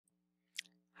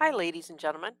Hi, ladies and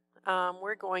gentlemen.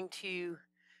 We're going to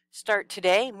start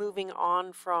today moving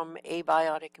on from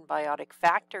abiotic and biotic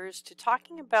factors to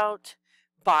talking about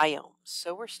biomes.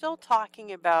 So we're still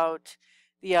talking about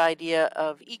the idea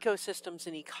of ecosystems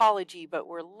and ecology, but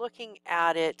we're looking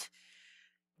at it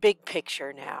big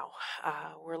picture now.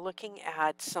 We're looking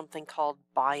at something called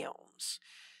biomes.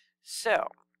 So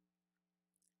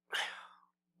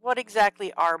what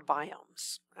exactly are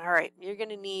biomes? All right, you're going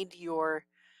to need your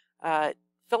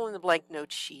fill in the blank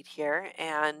note sheet here,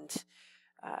 and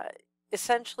uh,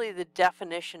 essentially the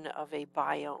definition of a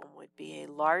biome would be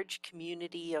a large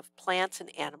community of plants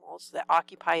and animals that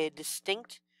occupy a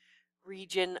distinct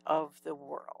region of the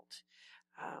world.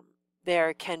 Um,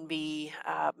 there can be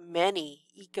many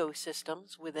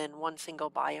ecosystems within one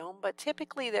single biome, but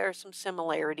typically there are some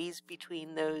similarities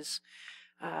between those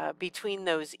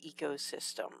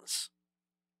ecosystems.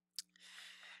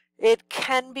 It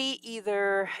can be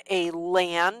either a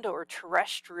land or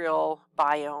terrestrial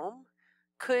biome.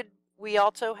 We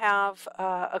also have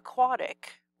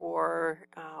aquatic or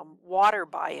water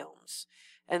biomes?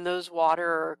 And those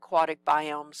water or aquatic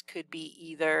biomes could be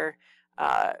either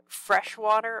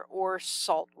freshwater or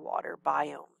saltwater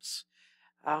biomes.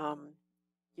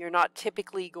 You're not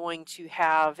typically going to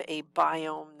have a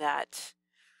biome that,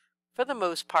 for the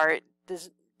most part,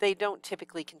 they don't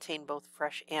typically contain both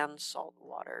fresh and salt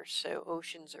water, so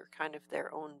oceans are kind of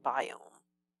their own biome.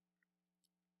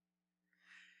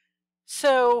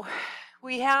 So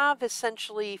we have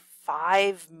essentially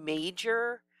 5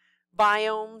 major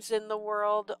biomes in the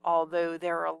world, although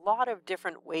there are a lot of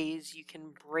different ways you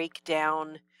can break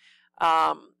down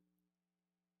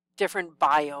different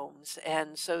biomes.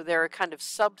 And so there are kind of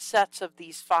subsets of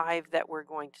these 5 that we're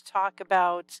going to talk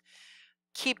about,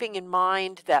 keeping in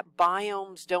mind that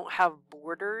biomes don't have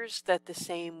borders that the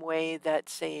same way that,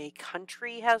 say, a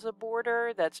country has a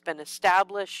border that's been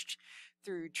established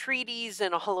through treaties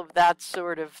and all of that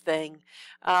sort of thing.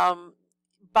 Biomes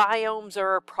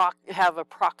have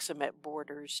approximate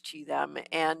borders to them,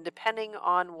 and depending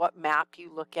on what map you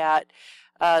look at,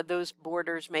 those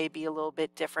borders may be a little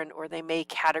bit different, or they may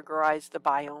categorize the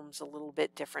biomes a little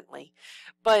bit differently.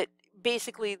 But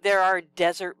basically, there are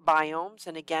desert biomes,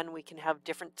 and again, we can have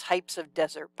different types of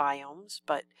desert biomes,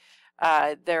 but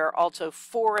there are also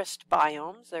forest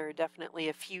biomes. There are definitely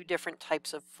a few different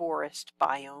types of forest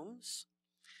biomes.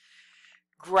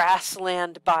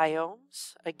 Grassland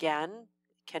biomes, again,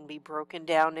 can be broken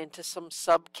down into some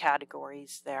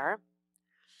subcategories there.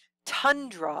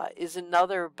 Tundra is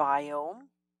another biome.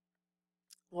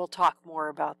 We'll talk more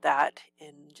about that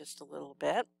in just a little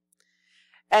bit.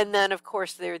 And then, of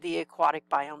course, there are the aquatic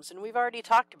biomes. And we've already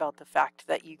talked about the fact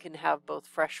that you can have both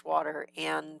freshwater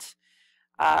and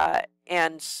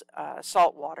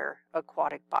saltwater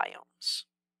aquatic biomes.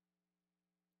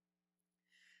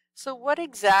 So what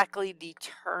exactly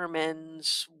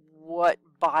determines what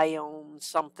biome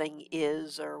something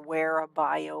is, or where a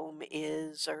biome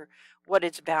is, or what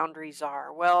its boundaries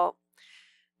are? Well,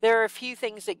 there are a few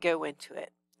things that go into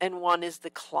it, and one is the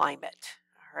climate.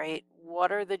 Right?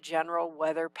 What are the general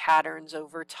weather patterns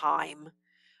over time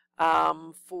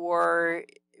for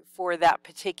that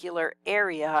particular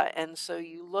area? And so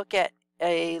you look at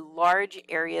a large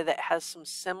area that has some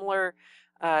similar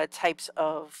types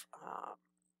of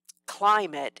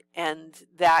climate, and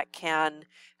that can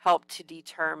help to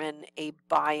determine a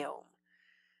biome.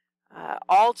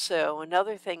 Also,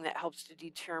 another thing that helps to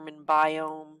determine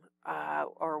biome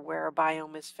or where a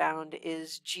biome is found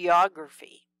is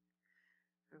geography.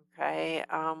 Okay,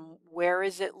 where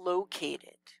is it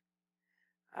located?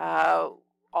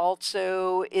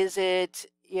 Also, is it,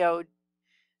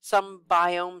 some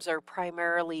biomes are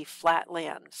primarily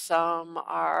flatland. Some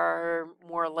are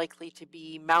more likely to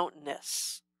be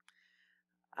mountainous.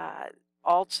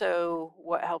 Also,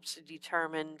 what helps to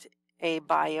determine a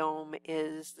biome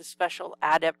is the special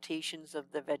adaptations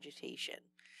of the vegetation.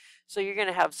 So you're going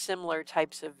to have similar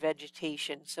types of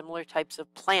vegetation, similar types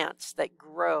of plants that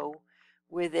grow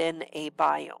within a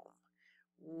biome.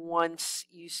 Once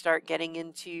you start getting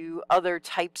into other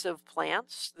types of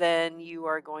plants, then you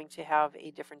are going to have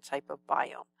a different type of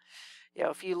biome.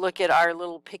 If you look at our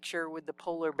little picture with the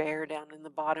polar bear down in the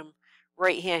bottom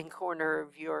right-hand corner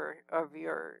of your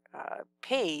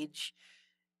page,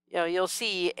 you'll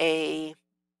see a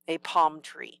palm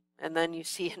tree, and then you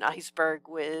see an iceberg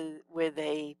with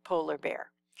a polar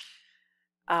bear.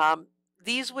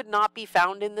 These would not be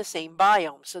found in the same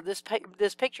biome. So this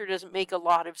picture doesn't make a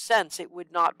lot of sense. It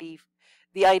would not be,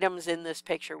 the items in this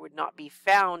picture would not be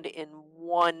found in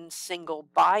one single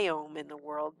biome in the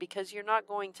world, because you're not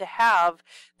going to have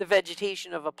the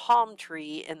vegetation of a palm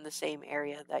tree in the same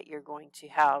area that you're going to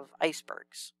have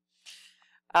icebergs.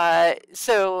 And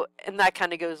that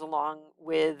kind of goes along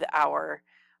with our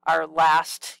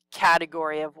last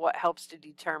category of what helps to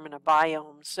determine a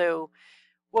biome. So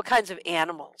what kinds of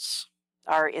animals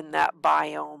are in that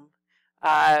biome?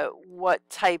 What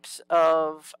types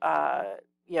of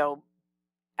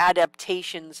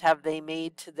adaptations have they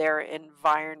made to their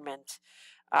environment?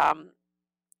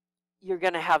 You're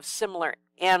going to have similar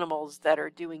animals that are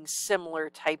doing similar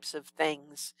types of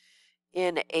things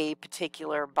in a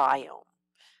particular biome.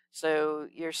 So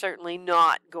you're certainly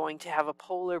not going to have a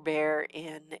polar bear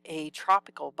in a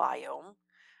tropical biome,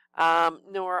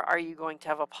 nor are you going to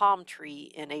have a palm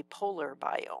tree in a polar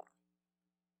biome.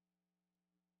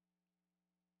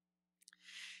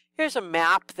 Here's a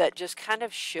map that just kind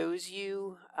of shows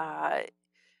you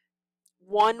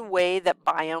one way that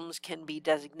biomes can be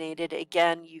designated.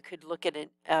 Again, you could look at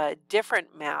a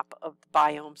different map of the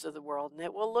biomes of the world, and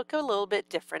it will look a little bit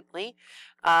differently.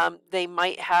 They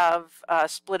might have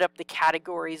split up the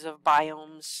categories of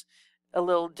biomes a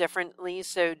little differently.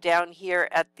 So down here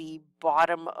at the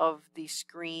bottom of the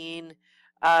screen,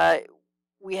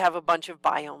 we have a bunch of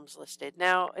biomes listed.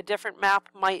 Now, a different map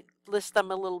might list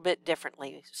them a little bit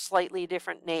differently, slightly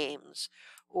different names,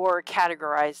 or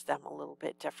categorize them a little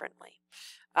bit differently.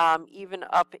 Even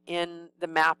up in the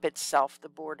map itself, the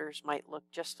borders might look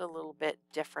just a little bit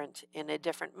different in a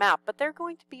different map, but they're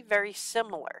going to be very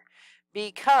similar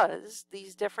because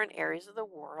these different areas of the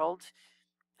world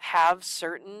have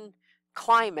certain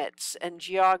climates and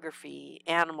geography,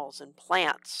 animals and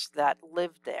plants that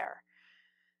live there.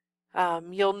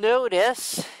 You'll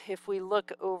notice if we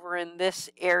look over in this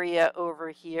area over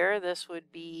here, this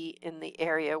would be in the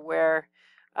area where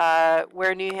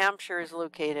New Hampshire is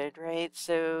located, right?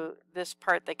 So this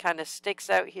part that kind of sticks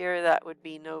out here, that would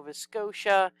be Nova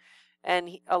Scotia.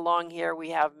 And along here we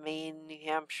have Maine, New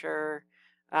Hampshire,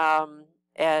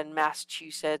 and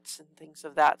Massachusetts and things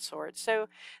of that sort. So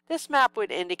this map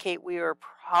would indicate we are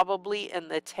probably in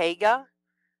the taiga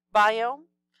biome.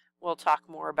 We'll talk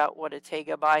more about what a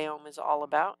taiga biome is all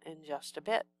about in just a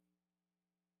bit.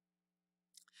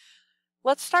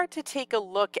 Let's start to take a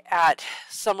look at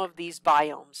some of these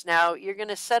biomes. Now, you're going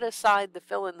to set aside the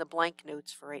fill-in-the-blank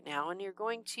notes for right now, and you're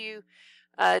going to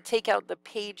take out the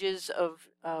pages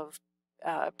of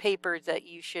paper that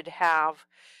you should have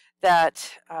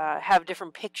that have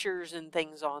different pictures and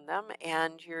things on them,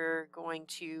 and you're going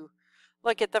to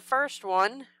look at the first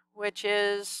one, which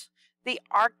is the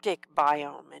Arctic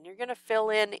biome, and you're going to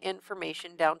fill in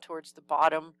information down towards the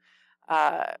bottom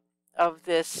of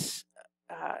this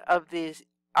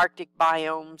Arctic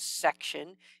biomes section.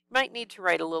 You might need to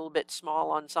write a little bit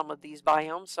small on some of these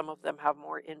biomes. Some of them have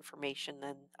more information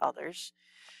than others.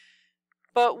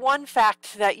 But one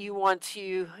fact that you want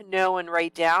to know and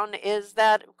write down is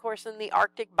that, of course, in the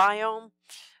Arctic biome,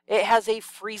 it has a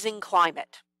freezing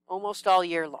climate almost all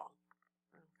year long.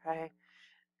 Okay.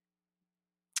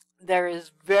 There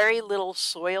is very little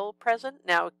soil present.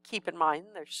 Now, keep in mind,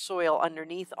 there's soil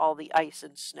underneath all the ice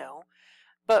and snow.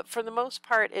 But for the most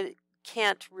part,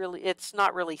 it's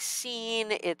not really seen.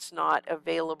 It's not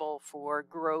available for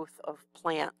growth of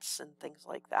plants and things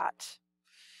like that.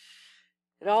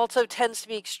 It also tends to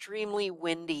be extremely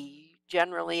windy. You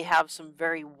generally have some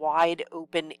very wide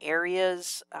open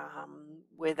areas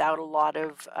without a lot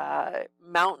of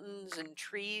mountains and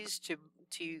trees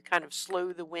to kind of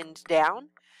slow the wind down.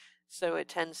 So it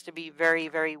tends to be very,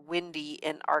 very windy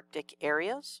in Arctic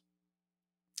areas.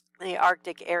 The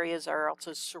Arctic areas are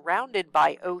also surrounded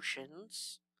by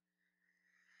oceans.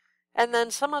 And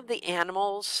then some of the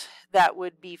animals that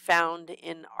would be found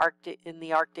in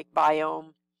the Arctic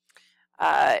biome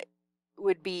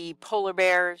would be polar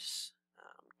bears,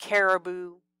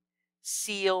 caribou,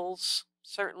 seals.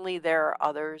 Certainly there are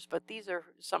others, but these are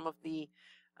some of the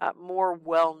more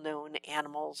well-known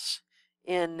animals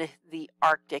in the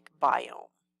Arctic biome.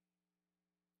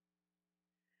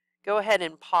 Go ahead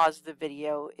and pause the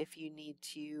video if you need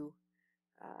to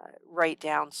write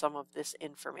down some of this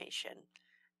information.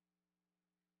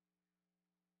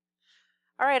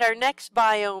 All right, our next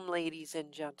biome, ladies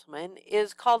and gentlemen,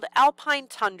 is called alpine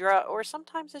tundra, or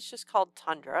sometimes it's just called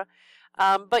tundra.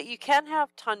 But you can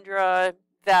have tundra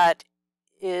that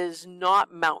is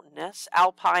not mountainous.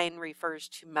 Alpine refers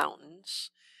to mountains.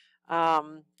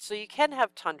 So you can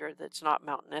have tundra that's not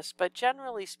mountainous, but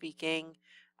generally speaking,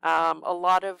 a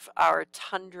lot of our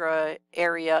tundra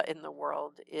area in the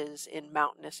world is in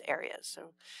mountainous areas.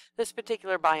 So this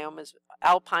particular biome is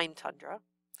alpine tundra.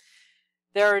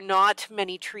 There are not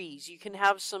many trees. You can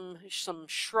have some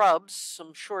shrubs,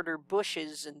 some shorter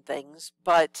bushes and things,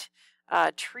 but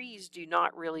trees do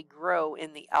not really grow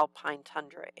in the alpine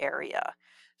tundra area.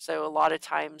 So a lot of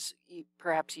times,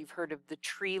 perhaps you've heard of the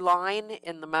tree line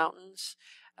in the mountains.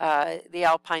 The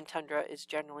alpine tundra is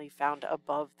generally found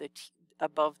above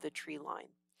the tree line.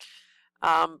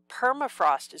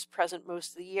 Permafrost is present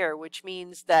most of the year, which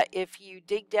means that if you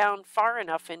dig down far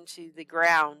enough into the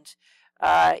ground,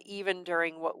 even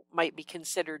during what might be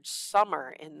considered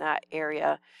summer in that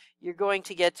area, you're going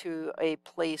to get to a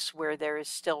place where there is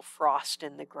still frost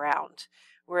in the ground.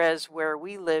 Whereas where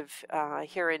we live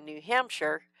here in New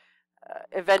Hampshire,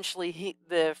 eventually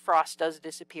the frost does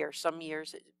disappear. Some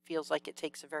years it feels like it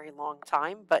takes a very long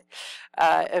time, but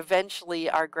eventually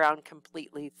our ground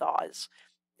completely thaws.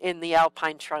 In the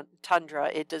alpine tundra,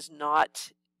 it does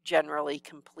not generally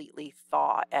completely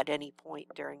thaw at any point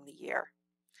during the year.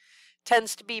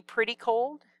 Tends to be pretty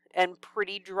cold and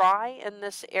pretty dry in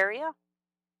this area.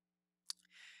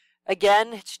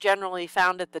 Again, it's generally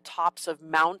found at the tops of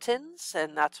mountains,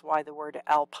 and that's why the word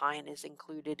alpine is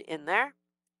included in there.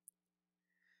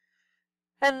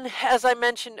 And as I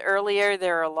mentioned earlier,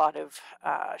 there are a lot of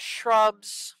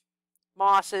shrubs,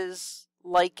 mosses,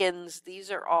 lichens. These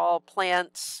are all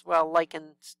plants. Well,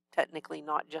 lichens technically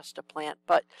not just a plant,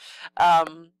 but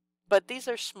these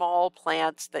are small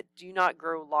plants that do not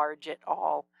grow large at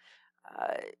all.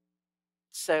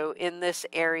 So in this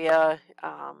area,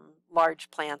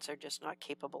 large plants are just not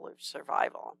capable of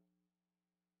survival.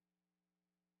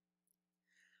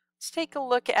 Let's take a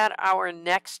look at our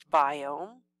next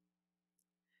biome,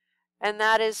 and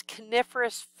that is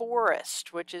coniferous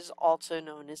forest, which is also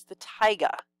known as the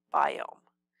taiga biome.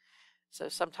 So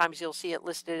sometimes you'll see it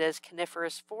listed as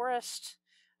coniferous forest.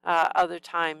 Other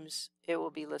times it will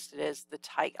be listed as the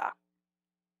taiga.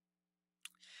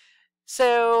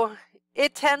 So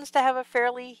it tends to have a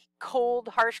fairly cold,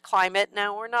 harsh climate.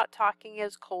 Now we're not talking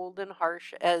as cold and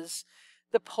harsh as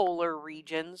the polar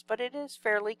regions, but it is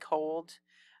fairly cold.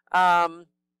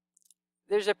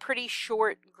 There's a pretty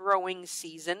short growing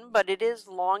season, but it is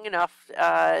long enough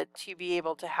to be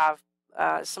able to have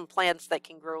some plants that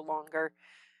can grow longer,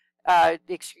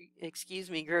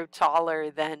 grow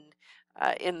taller than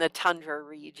in the tundra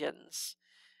regions.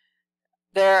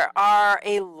 There are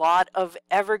a lot of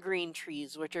evergreen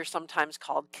trees, which are sometimes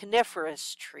called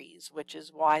coniferous trees, which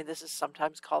is why this is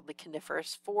sometimes called the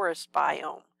coniferous forest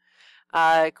biome.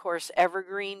 Of course,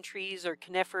 evergreen trees or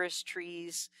coniferous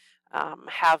trees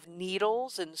have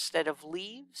needles instead of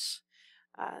leaves.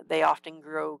 They often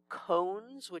grow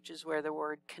cones, which is where the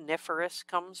word coniferous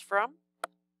comes from.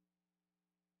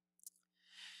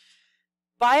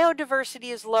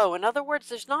 Biodiversity is low. In other words,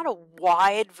 there's not a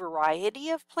wide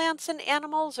variety of plants and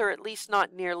animals, or at least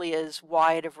not nearly as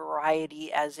wide a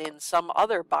variety as in some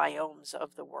other biomes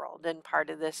of the world. And part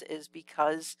of this is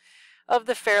because of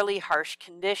the fairly harsh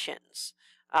conditions.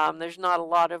 There's not a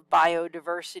lot of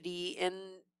biodiversity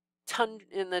in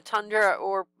the tundra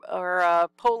or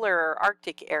polar or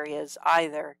Arctic areas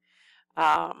either.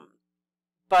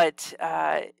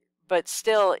 But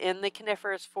still, in the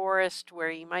coniferous forest,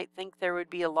 where you might think there would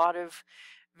be a lot of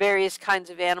various kinds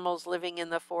of animals living in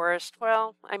the forest,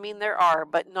 well, I mean, there are,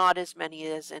 but not as many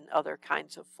as in other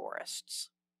kinds of forests.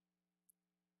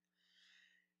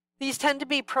 These tend to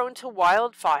be prone to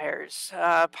wildfires,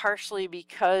 partially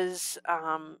because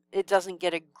it doesn't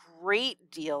get a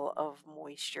great deal of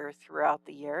moisture throughout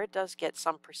the year. It does get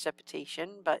some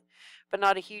precipitation, but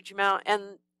not a huge amount.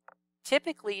 And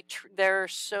typically, there are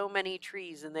so many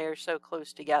trees and they are so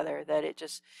close together that it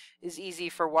just is easy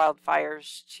for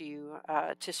wildfires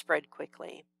to spread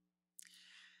quickly.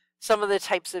 Some of the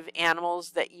types of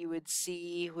animals that you would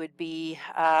see would be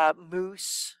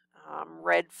moose,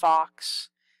 red fox,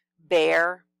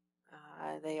 bear.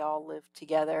 They all live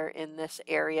together in this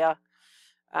area.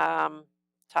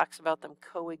 Talks about them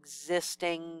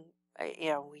coexisting.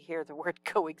 We hear the word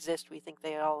coexist. We think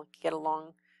they all get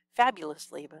along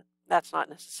fabulously, but that's not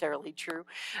necessarily true.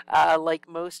 Like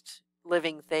most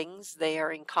living things, they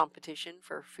are in competition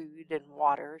for food and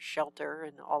water, shelter,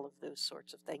 and all of those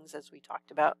sorts of things, as we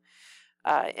talked about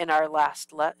in our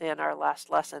last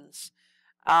lessons.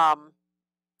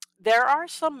 There are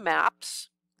some maps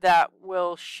that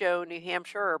will show New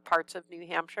Hampshire or parts of New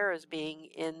Hampshire as being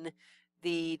in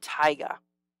the taiga.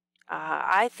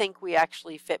 I think we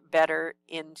actually fit better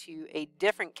into a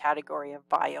different category of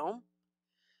biome.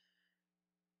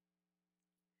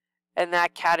 And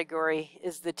that category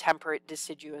is the temperate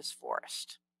deciduous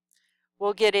forest.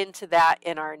 We'll get into that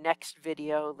in our next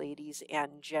video, ladies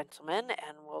and gentlemen,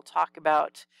 and we'll talk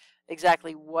about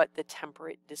exactly what the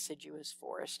temperate deciduous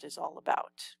forest is all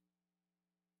about.